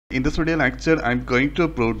In this video lecture, I am going to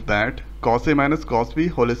prove that cosA minus cosB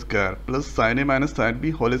whole square plus sinA minus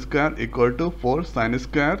sinB whole square equal to 4 sin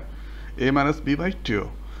square a minus b by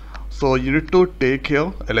 2. So you need to take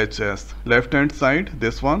here LHS, left hand side,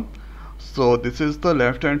 this one. So this is the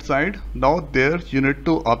left hand side. Now there you need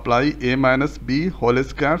to apply a minus b whole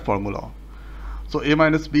square formula. So a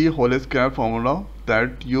minus b whole square formula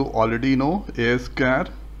that you already know, a square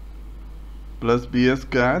plus b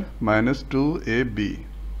square minus 2ab.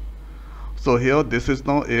 So here this is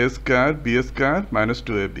now a square b square minus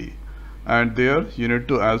 2ab, and there you need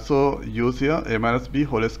to also use here a minus b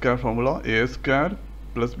whole square formula, a square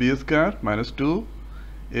plus b square minus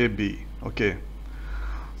 2ab. Okay,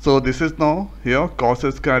 so this is now here cos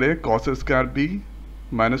square a cos square b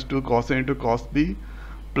minus 2 cos a into cos b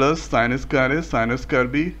plus sin square a sin square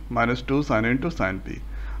b minus 2 sin a into sin b.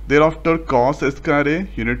 Thereafter cos square a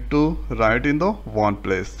you need to write in the one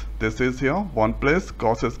place. This is here one place,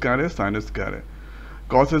 cos square a sin square a.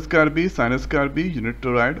 Cos square b sin square b you need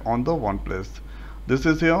to write on the one place. This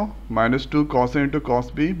is here minus 2 cos a into cos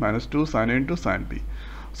b minus 2 sin a into sin b.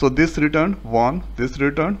 So this return 1, this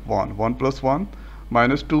return 1, 1 plus 1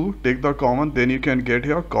 minus 2, take the common, then you can get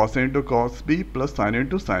here cos a into cos b plus sin a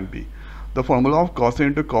into sin b. The formula of cos a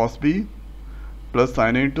into cos b plus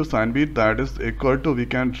sin a into sin b, that is equal to, we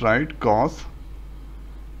can write cos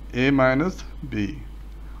a minus b.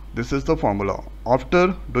 This is the formula.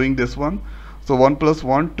 After doing this one, so 1 plus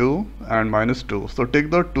 1 2 and minus 2, so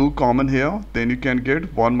take the 2 common here, then you can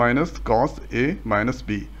get 1 minus cos a minus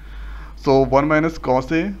b. So 1 minus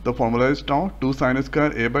cos a, the formula is now 2 sin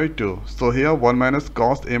square a by 2. So here 1 minus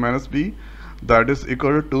cos a minus b, that is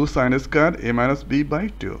equal to 2 sin square a minus b by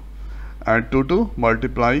 2, and 2 to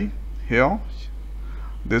multiply here,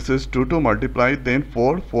 this is 2 to multiply, then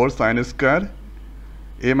 4 sin square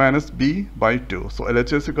a minus b by 2. So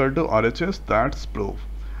LHS equal to RHS, that's proof.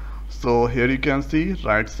 So here you can see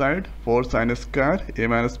right side 4 sin square a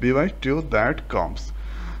minus b by 2, that comes.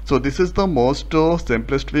 So this is the most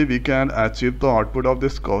simplest way we can achieve the output of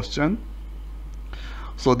this question.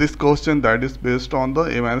 So this question that is based on the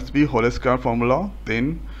a minus b whole square formula,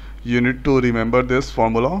 then you need to remember this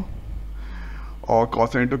formula, or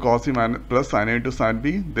cos a into cos b plus sin a into sin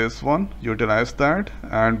b, this one, utilize that,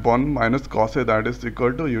 and 1 minus cos a, that is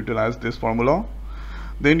equal to, utilize this formula.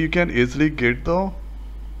 Then you can easily get the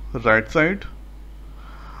right side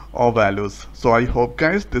of values. So I hope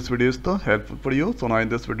guys this video is helpful for you. So now in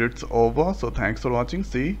this video it's over. So thanks for watching.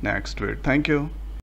 See you next video. Thank you.